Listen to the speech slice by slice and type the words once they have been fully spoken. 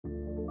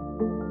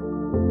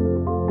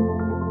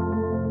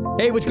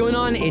Hey, what's going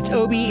on? It's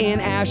Obie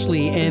and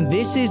Ashley, and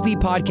this is the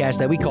podcast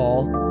that we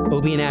call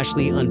Obie and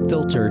Ashley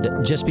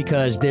Unfiltered, just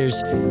because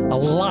there's a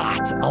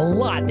lot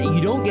that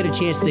you don't get a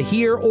chance to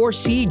hear or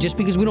see just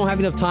because we don't have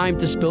enough time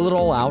to spill it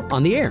all out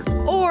on the air.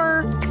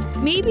 Or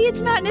maybe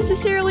it's not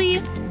necessarily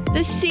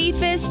the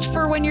safest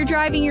for when you're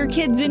driving your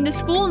kids into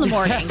school in the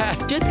morning.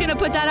 Just gonna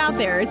put that out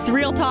there. It's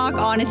real talk,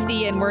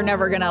 honesty, and we're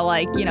never gonna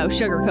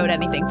sugarcoat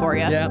anything for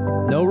you. Yeah,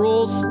 no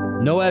rules,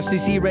 no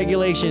FCC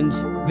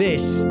regulations.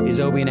 This is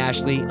Obie and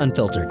Ashley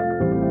Unfiltered.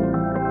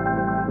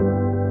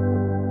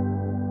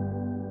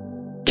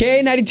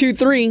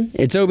 K92.3,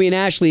 it's Obie and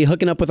Ashley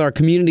hooking up with our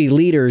community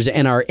leaders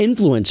and our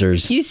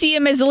influencers. You see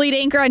him as the lead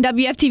anchor on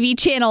WFTV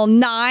Channel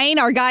 9,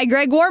 our guy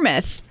Greg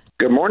Warmoth.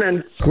 Good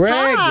morning. Greg.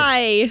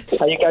 Hi.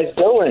 How you guys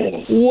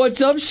doing?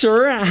 What's up,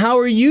 sir? How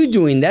are you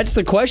doing? That's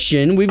the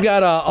question. We've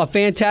got a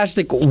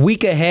fantastic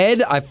week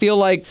ahead. I feel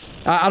like,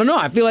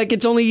 I feel like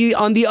it's only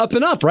on the up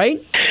and up,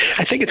 right?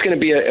 I think it's going to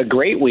be a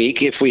great week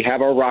if we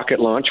have our rocket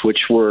launch, which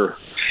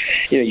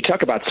you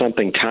talk about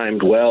something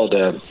timed well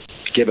to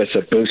give us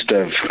a boost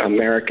of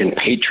American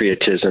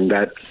patriotism.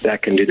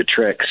 That can do the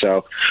trick.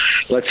 So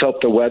let's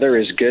hope the weather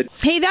is good.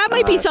 Hey, that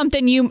might be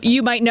something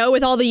you might know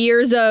with all the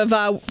years of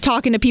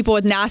talking to people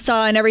with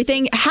NASA and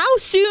everything. How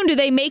soon do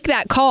they make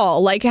that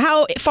call? Like,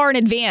 how far in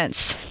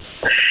advance?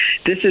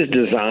 This is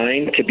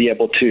designed to be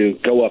able to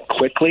go up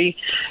quickly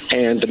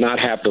and to not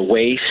have the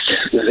waste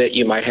that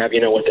you might have,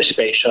 with the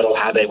space shuttle,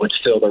 how they would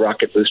fill the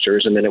rocket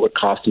boosters, and then it would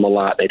cost them a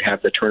lot. They'd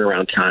have the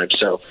turnaround time.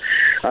 So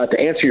to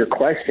answer your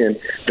question,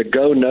 the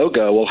go,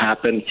 no-go will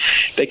happen.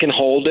 They can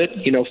hold it,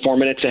 4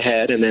 minutes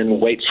ahead and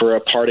then wait for a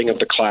parting of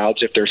the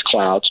clouds if there's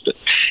clouds. But,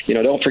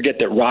 don't forget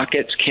that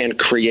rockets can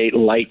create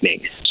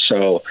lightning.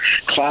 So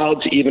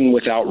clouds, even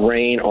without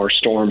rain or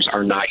storms,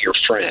 are not your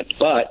friend.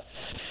 But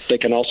they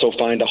can also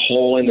find a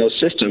hole in those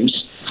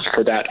systems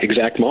for that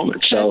exact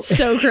moment. So, that's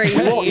so crazy.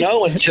 We won't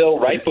know until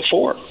right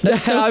before.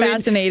 That's so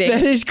fascinating.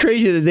 That is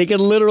crazy that they can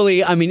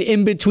literally,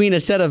 in between a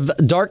set of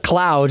dark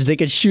clouds, they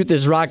could shoot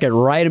this rocket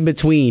right in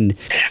between.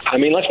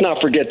 Let's not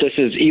forget this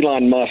is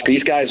Elon Musk.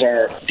 These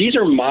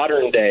are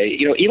modern day.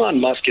 Elon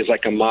Musk is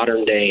like a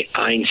modern day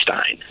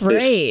Einstein.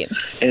 Right.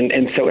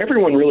 And so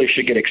everyone really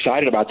should get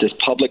excited about this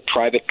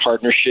public-private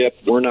partnership.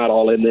 We're not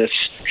all in this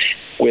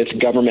with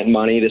government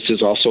money. This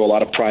is also a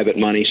lot of private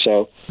money.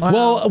 So,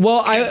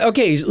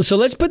 okay. So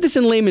let's put this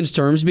in layman's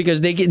terms,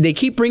 because they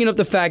keep bringing up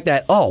the fact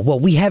that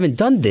we haven't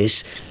done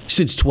this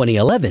since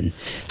 2011.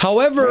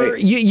 However,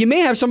 right. you may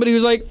have somebody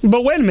who's like,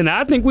 but wait a minute,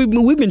 I think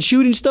we've been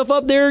shooting stuff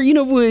up there,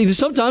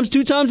 sometimes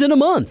 2 times in a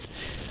month.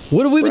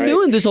 What have we been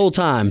doing this whole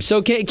time?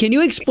 So can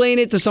you explain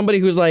it to somebody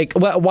who's like,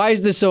 why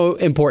is this so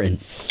important?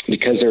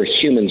 Because there are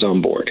humans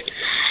on board.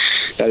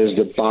 That is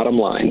the bottom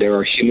line. There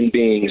are human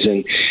beings,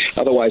 and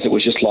otherwise it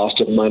was just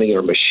lost of money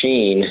or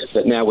machine,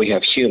 but now we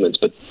have humans.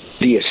 But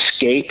the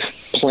escape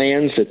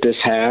plans that this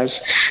has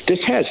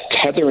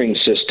tethering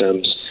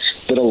systems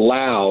that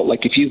allow,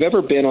 like if you've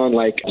ever been on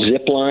like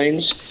zip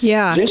lines,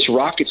 this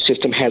rocket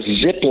system has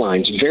zip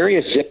lines,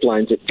 various zip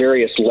lines at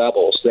various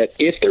levels, that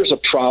if there's a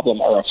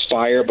problem or a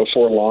fire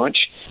before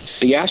launch,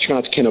 the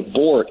astronauts can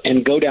abort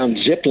and go down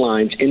zip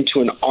lines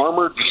into an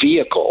armored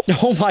vehicle.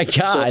 Oh, my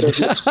God. So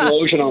there's an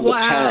explosion on the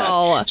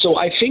path. So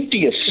I think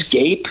the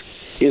escape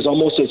is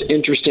almost as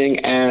interesting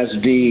as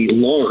the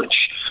launch.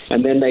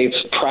 And then they've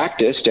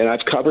practiced, and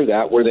I've covered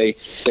that, where they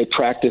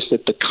practice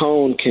that the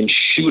cone can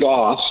shoot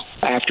off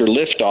after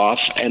liftoff,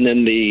 and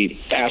then the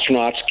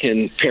astronauts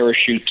can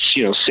parachute,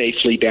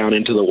 safely down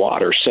into the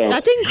water. So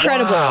that's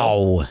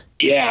incredible. Wow.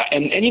 Yeah,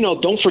 and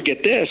don't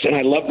forget this, and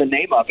I love the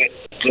name of it,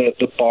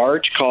 the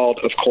barge called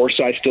Of Course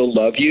I Still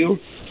Love You,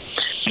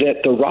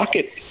 that the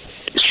rocket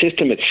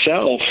system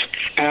itself,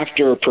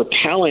 after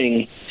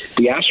propelling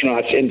the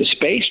astronauts into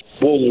space,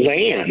 will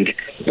land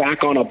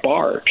back on a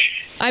barge.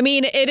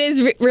 It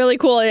is really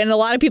cool, and a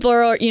lot of people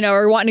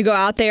are wanting to go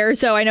out there.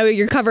 So I know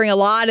you're covering a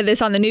lot of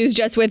this on the news,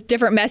 just with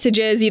different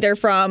messages, either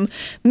from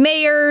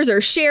mayors or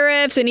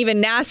sheriffs, and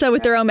even NASA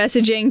with their own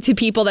messaging to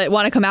people that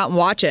want to come out and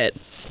watch it.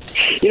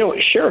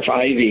 Sheriff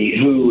Ivey,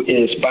 who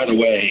is, by the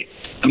way,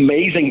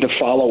 amazing to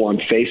follow on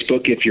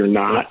Facebook if you're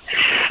not.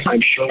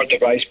 I'm sure with the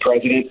vice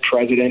president,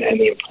 and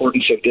the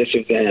importance of this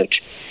event,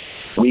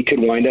 we could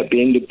wind up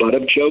being the butt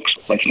of jokes.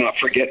 Let's not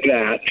forget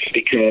that,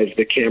 because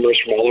the cameras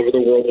from all over the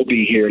world will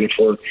be here, and if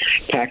we're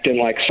packed in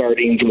like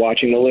sardines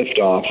watching the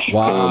liftoff,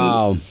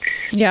 wow.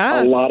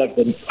 Yeah. A lot of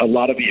the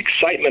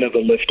excitement of the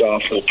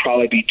liftoff will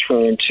probably be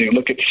turned to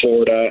look at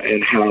Florida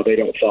and how they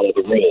don't follow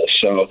the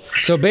rules.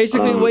 So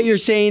basically what you're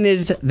saying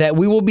is that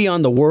we will be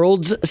on the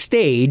world's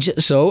stage,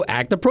 so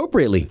act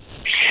appropriately.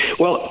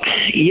 Well,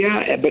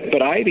 yeah, but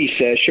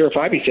Sheriff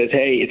Ivey says,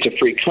 hey, it's a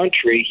free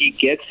country. He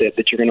gets it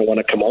that you're going to want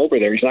to come over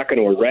there. He's not going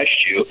to arrest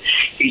you.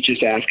 He's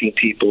just asking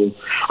people,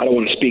 I don't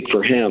want to speak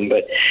for him,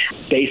 but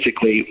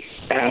basically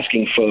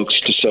asking folks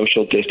to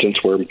social distance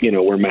where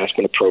masks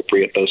when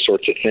appropriate, those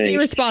sorts of things. Be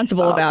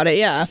responsible about it,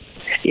 yeah.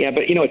 Yeah,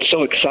 but, it's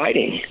so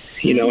exciting.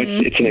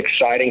 It's an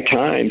exciting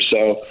time.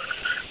 So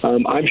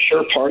I'm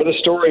sure part of the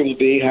story will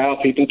be how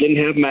people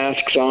didn't have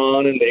masks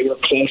on and they were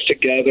close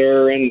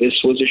together and this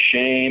was a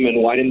shame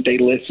and why didn't they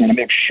listen? I'm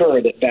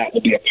sure that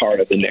will be a part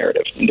of the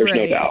narrative. There's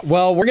no doubt.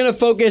 Well, we're going to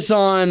focus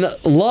on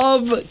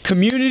love,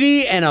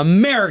 community, and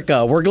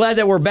America. We're glad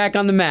that we're back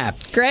on the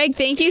map. Greg,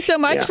 thank you so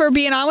much for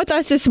being on with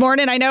us this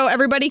morning. I know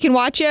everybody can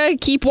watch you.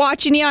 Keep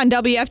watching you on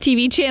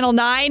WFTV Channel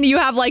 9. You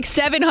have like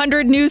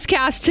 700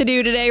 newscasts to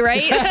do today,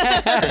 right?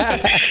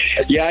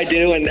 Yeah, I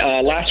do. And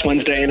last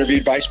Wednesday, I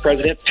interviewed Vice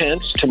President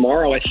Pence.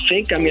 Tomorrow, I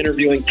think I'm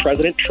interviewing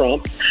President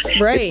Trump.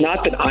 Right. It's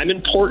not that I'm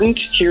important.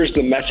 Here's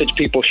the message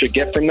people should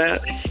get from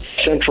that.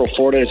 Central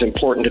Florida is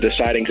important to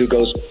deciding who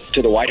goes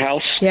to the White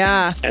House.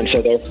 Yeah. And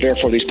so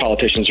therefore these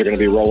politicians are going to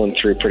be rolling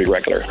through pretty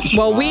regular.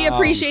 Well, we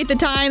appreciate the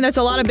time. That's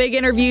a lot of big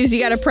interviews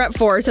you got to prep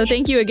for. So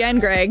thank you again,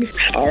 Greg.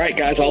 All right,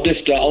 guys, I'll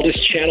just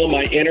channel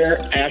my inner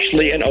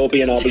Ashley and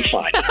Obi and I'll be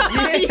fine.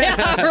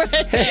 Yeah,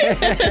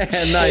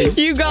 right. Nice.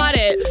 You got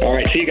it. All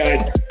right, see you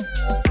guys.